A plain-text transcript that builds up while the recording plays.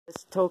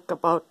talk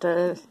about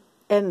the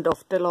end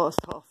of the last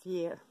half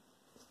year.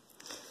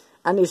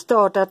 And you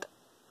start at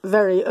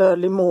very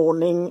early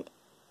morning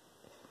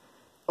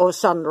or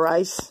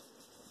sunrise.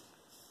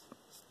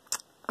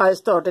 I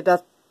started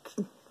at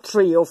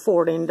 3 or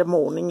 4 in the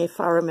morning, if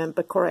I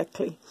remember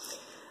correctly.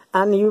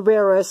 And you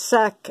wear a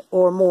sack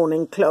or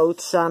morning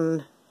clothes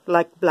and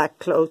like black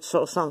clothes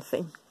or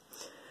something.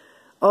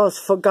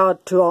 Ask for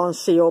God to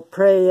answer your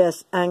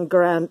prayers and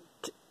grant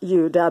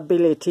you the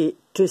ability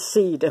to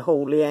see the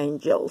holy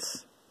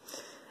angels.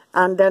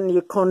 And then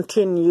you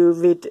continue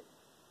with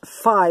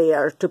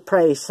fire to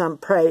pray some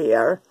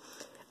prayer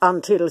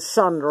until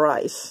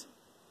sunrise.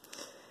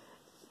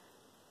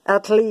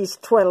 At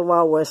least 12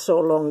 hours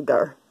or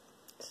longer.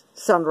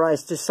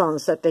 Sunrise to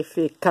sunset, if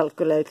we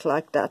calculate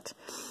like that.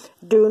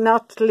 Do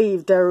not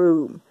leave the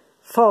room.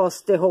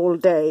 Fast the whole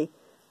day.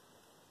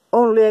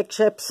 Only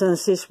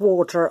exceptions is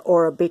water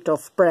or a bit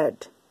of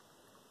bread.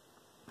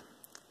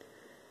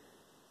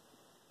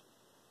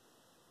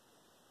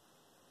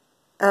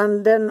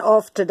 And then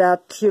after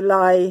that you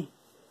lie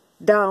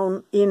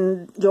down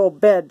in your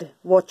bed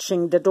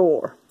watching the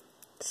door,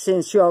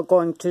 since you are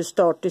going to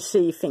start to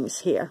see things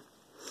here.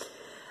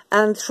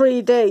 And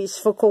 3 days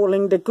for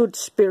calling the good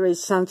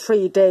spirits and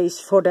 3 days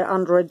for the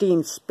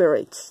unredeemed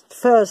spirits.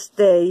 First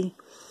day,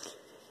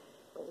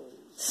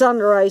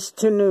 sunrise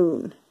to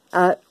noon,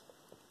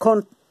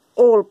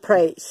 all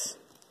praise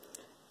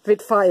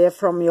with fire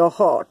from your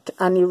heart,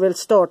 and you will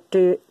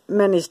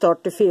many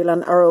start to feel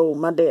an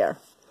aroma there.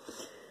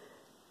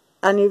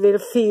 And you will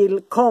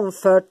feel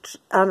comfort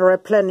and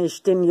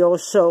replenished in your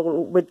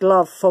soul with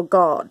love for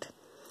God.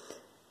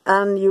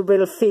 And you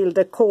will feel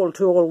the call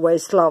to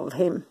always love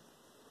Him.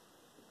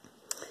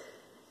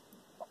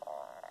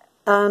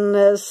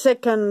 And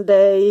second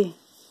day,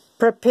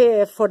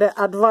 prepare for the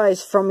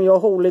advice from your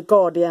holy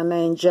guardian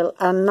angel.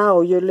 And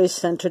now you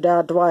listen to the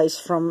advice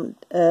from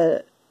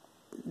the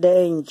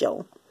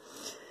angel.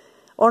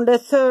 On the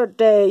third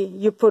day,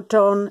 you put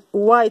on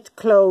white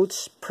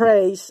clothes,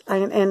 praise,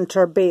 and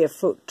enter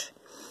barefoot.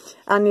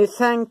 And you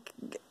thank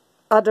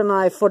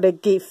Adonai for the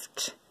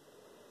gift.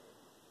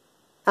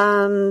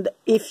 And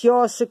if you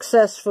are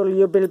successful,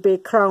 you will be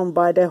crowned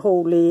by the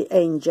holy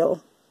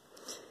angel,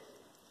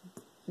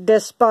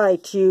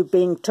 despite you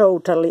being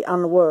totally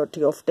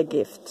unworthy of the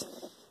gift.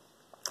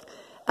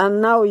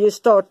 And now you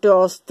start to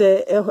ask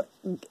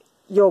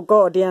your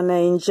guardian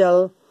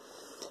angel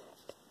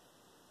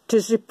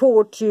to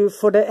support you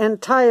for the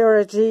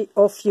entirety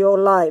of your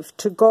life,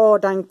 to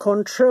guard and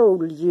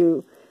control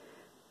you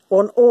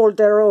on all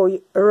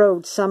the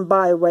roads and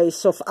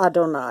byways of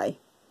Adonai,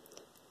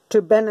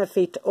 to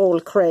benefit all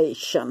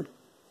creation.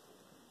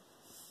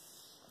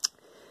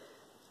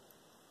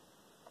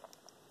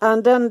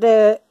 And then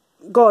the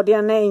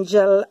guardian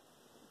angel,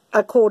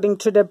 according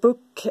to the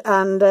book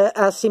and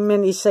as in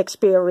many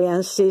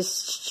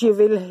experiences,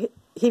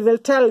 he will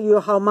tell you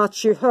how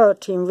much you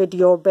hurt him with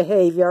your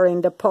behavior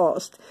in the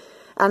past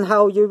and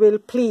how you will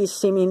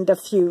please him in the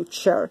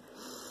future.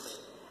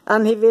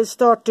 And he will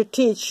start to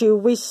teach you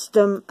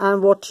wisdom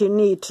and what you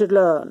need to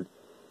learn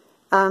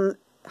and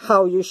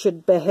how you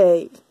should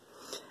behave.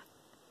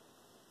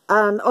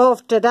 And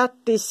after that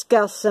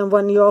discussion,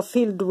 when you are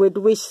filled with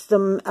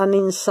wisdom and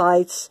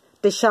insights,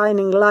 the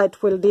shining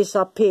light will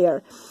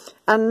disappear.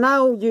 And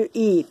now you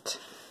eat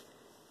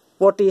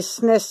what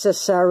is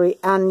necessary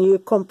and you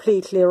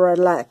completely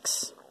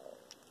relax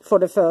for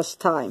the first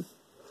time.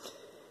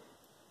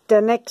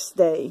 The next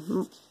day,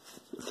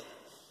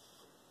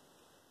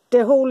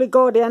 the holy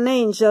guardian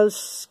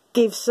angels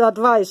gives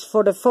advice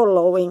for the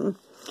following.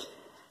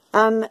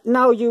 And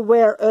now you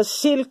wear a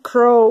silk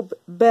robe,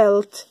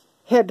 belt,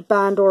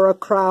 headband or a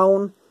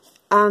crown,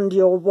 and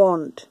your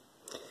wand.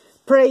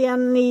 Pray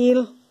and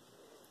kneel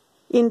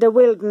in the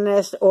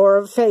wilderness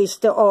or face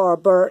the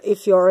arbor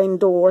if you're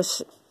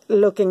indoors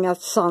looking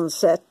at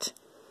sunset.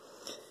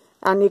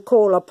 And you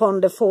call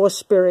upon the 4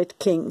 spirit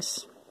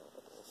kings.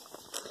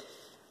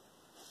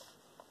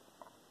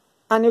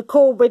 And you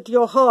call with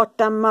your heart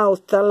and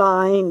mouth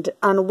aligned,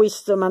 and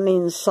wisdom and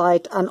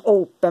insight and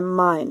open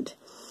mind.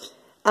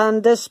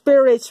 And the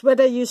spirits,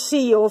 whether you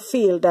see or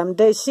feel them,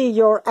 they see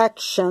your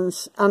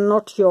actions and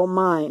not your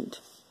mind.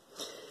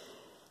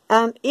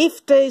 And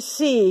if they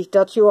see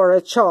that you are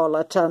a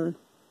charlatan,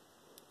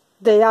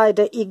 they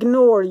either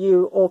ignore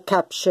you or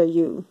capture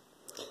you.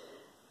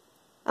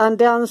 And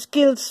the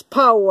unskilled's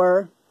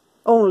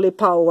only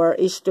power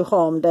is to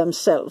harm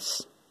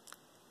themselves.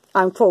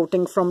 I'm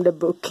quoting from the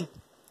book.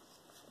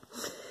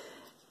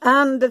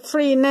 And the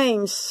 3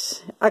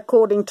 names,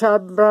 according to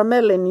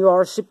Abramelin, you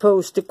are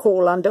supposed to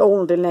call, and the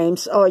only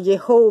names are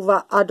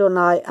Jehovah,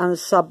 Adonai, and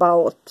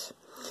Sabaoth.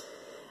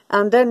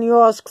 And then you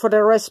ask for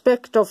the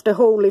respect of the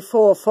holy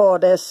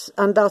forefathers,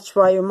 and that's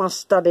why you must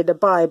study the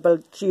Bible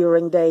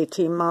during the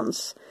 18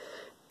 months.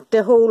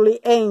 The holy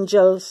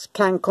angels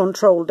can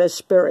control the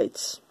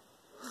spirits.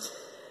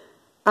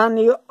 And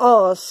you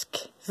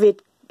ask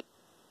with,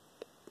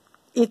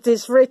 it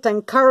is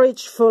written,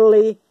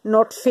 couragefully,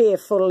 not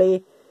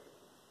fearfully,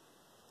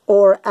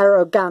 or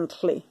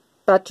arrogantly,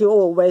 but you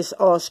always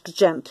ask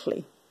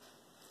gently.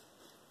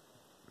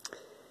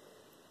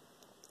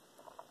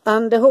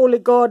 And the Holy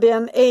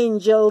Guardian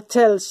Angel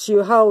tells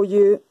you how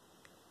you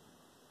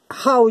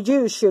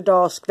should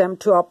ask them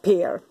to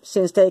appear,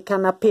 since they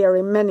can appear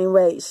in many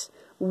ways.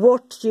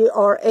 What you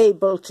are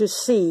able to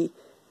see,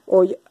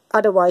 or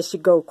otherwise you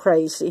go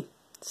crazy.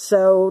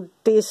 So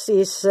this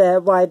is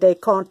why they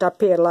can't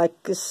appear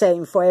like the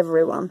same for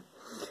everyone.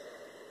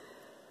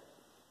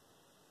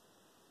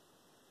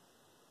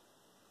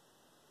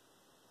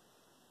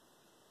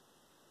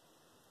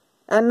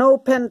 And no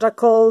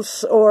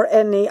pentacles or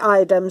any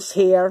items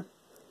here.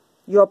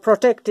 You are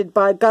protected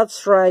by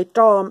God's right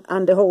arm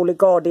and the Holy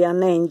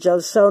Guardian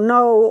Angel. So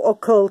no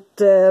occult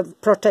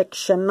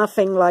protection,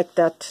 nothing like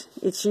that.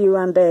 It's you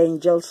and the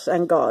angels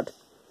and God.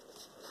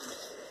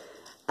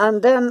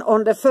 And then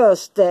on the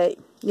first day,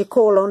 you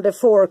call on the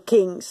 4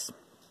 kings.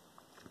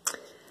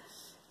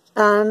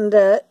 And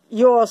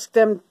you ask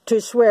them to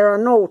swear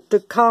an oath to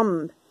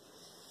come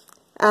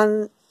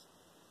and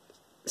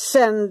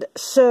send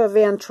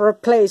Servient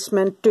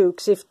replacement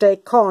dukes if they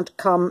can't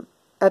come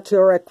at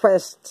your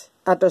request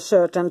at a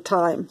certain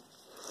time.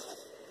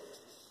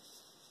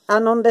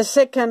 And on the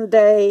second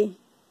day,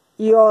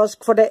 you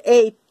ask for the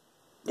 8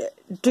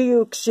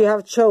 dukes you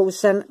have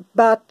chosen,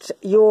 but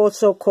you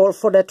also call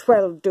for the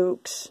 12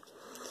 dukes.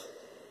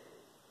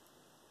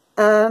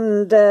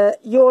 And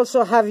you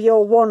also have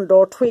your wand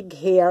or twig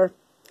here.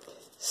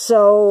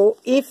 So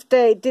if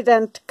they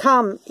didn't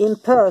come in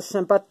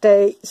person, but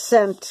they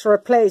sent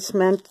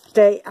replacement,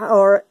 they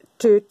are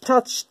to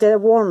touch the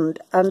wand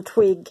and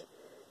twig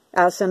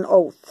as an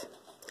oath.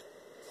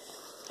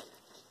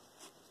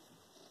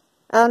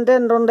 And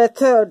then on the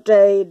third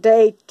day, the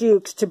 8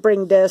 dukes to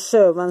bring their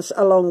servants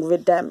along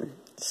with them.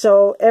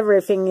 So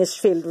everything is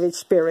filled with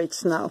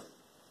spirits now.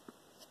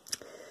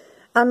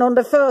 And on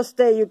the first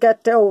day, you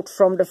get the oath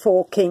from the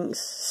 4 kings.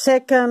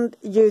 Second,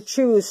 you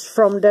choose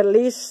from the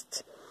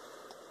list,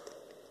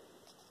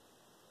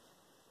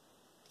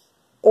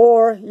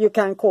 or you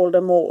can call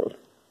them all.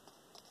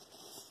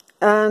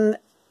 And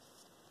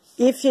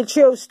if you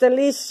choose the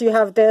list, you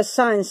have their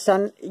signs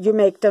and you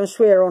make them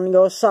swear on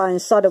your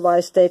signs,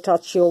 otherwise they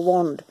touch your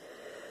wand.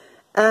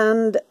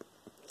 And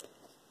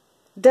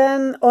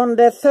then on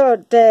the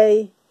third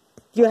day,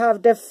 you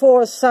have the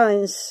 4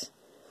 signs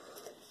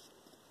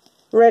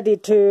ready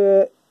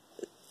to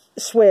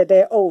swear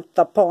their oath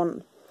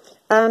upon.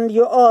 And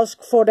you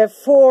ask for the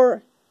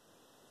 4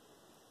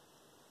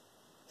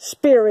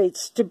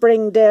 spirits to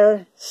bring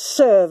their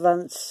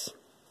servants.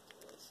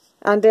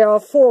 And there are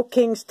 4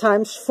 kings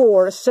times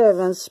 4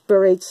 servant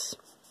spirits.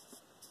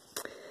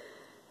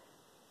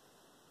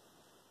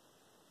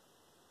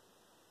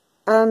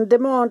 And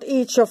demand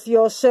each of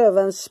your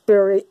servant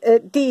spirit,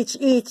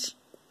 each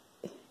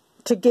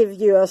to give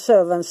you a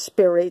servant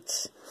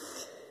spirit.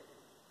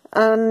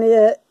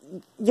 And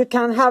you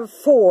can have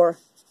 4,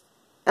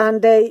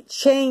 and they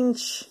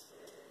change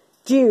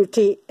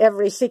duty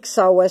every 6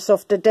 hours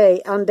of the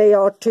day, and they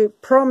are to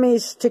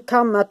promise to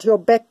come at your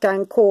beck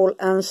and call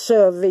and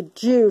serve with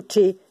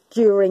duty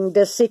during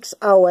the 6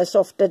 hours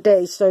of the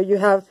day. So you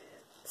have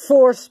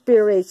 4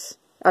 spirits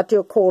at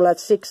your call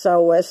at 6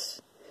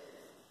 hours.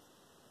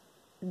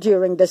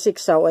 During the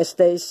 6 hours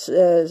they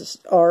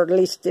are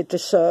listed to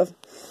serve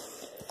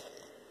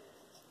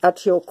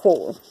at your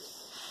call.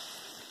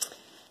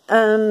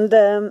 And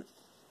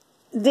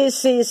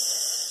this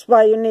is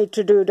why you need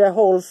to do the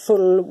whole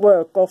full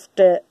work of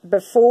the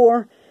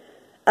before.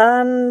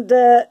 And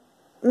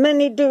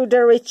many do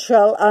the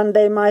ritual and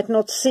they might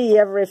not see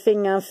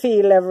everything and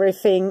feel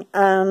everything.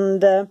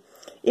 And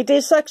it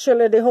is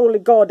actually the Holy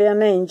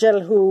Guardian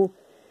Angel who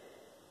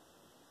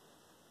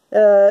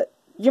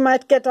you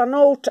might get a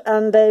note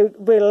and they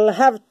will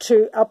have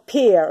to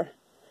appear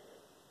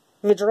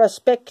with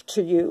respect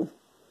to you,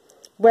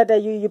 whether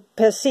you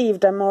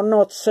perceive them or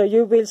not. So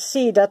you will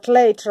see that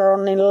later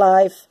on in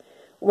life,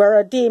 where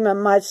a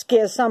demon might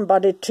scare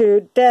somebody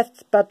to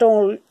death, but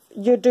all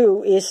you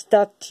do is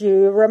that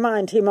you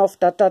remind him of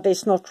that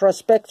is not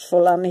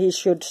respectful and he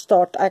should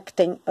start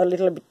acting a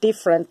little bit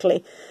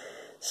differently.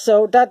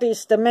 So that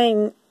is the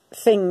main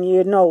thing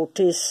you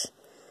notice.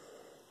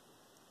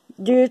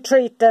 You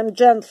treat them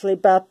gently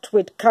but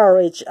with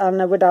courage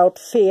and without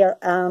fear,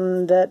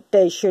 and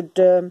they should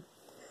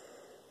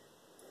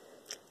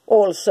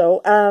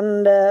also.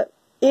 And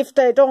if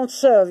they don't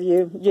serve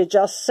you, you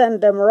just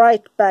send them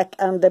right back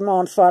and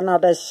demand for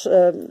another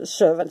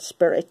servant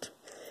spirit.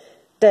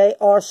 They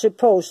are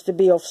supposed to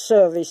be of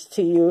service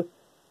to you,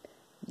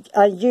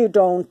 and you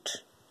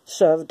don't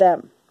serve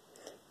them.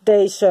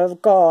 They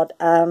serve God,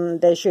 and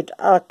they should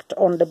act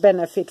on the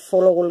benefit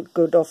for all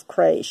good of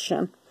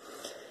creation.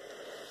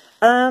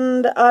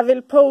 And I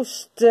will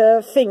post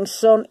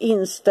things on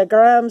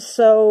Instagram,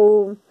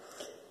 so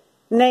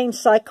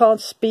names I can't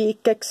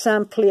speak,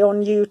 example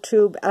on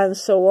YouTube and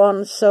so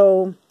on.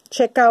 So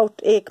check out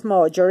Ek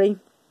Marjorie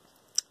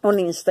on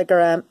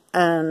Instagram.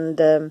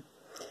 And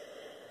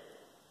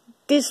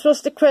this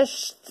was the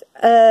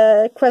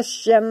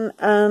question,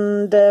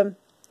 and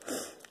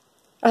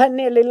I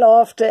nearly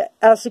laughed.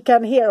 As you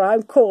can hear,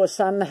 I'm coarse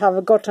and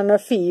have gotten a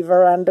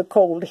fever and a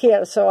cold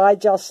here, so I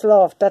just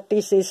laughed that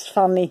this is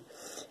funny.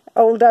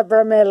 old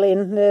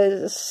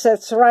Abramelin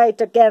sets right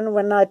again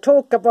when I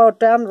talk about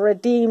the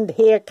unredeemed,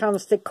 here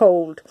comes the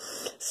cold.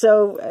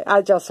 So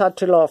I just had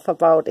to laugh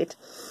about it.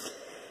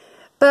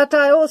 But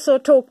I also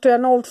talked to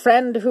an old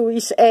friend who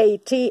is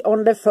 80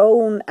 on the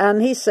phone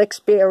and his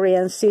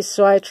experiences,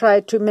 so I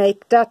tried to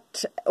make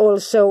that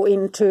also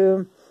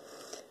into...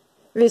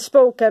 We've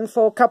spoken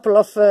for a couple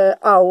of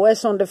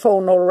hours on the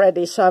phone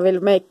already, so I will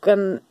make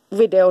a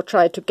video,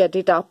 try to get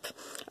it up,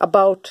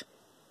 about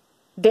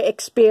the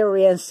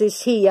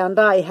experiences he and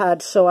I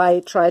had, so I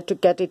tried to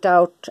get it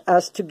out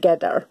as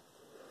together.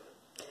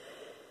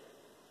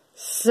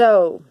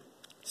 So...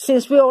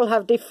 since we all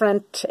have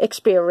different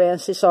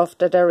experiences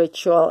after the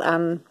ritual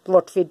and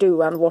what we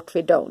do and what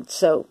we don't.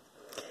 So,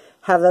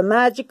 have a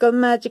magical,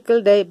 magical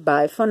day.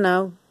 Bye for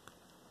now.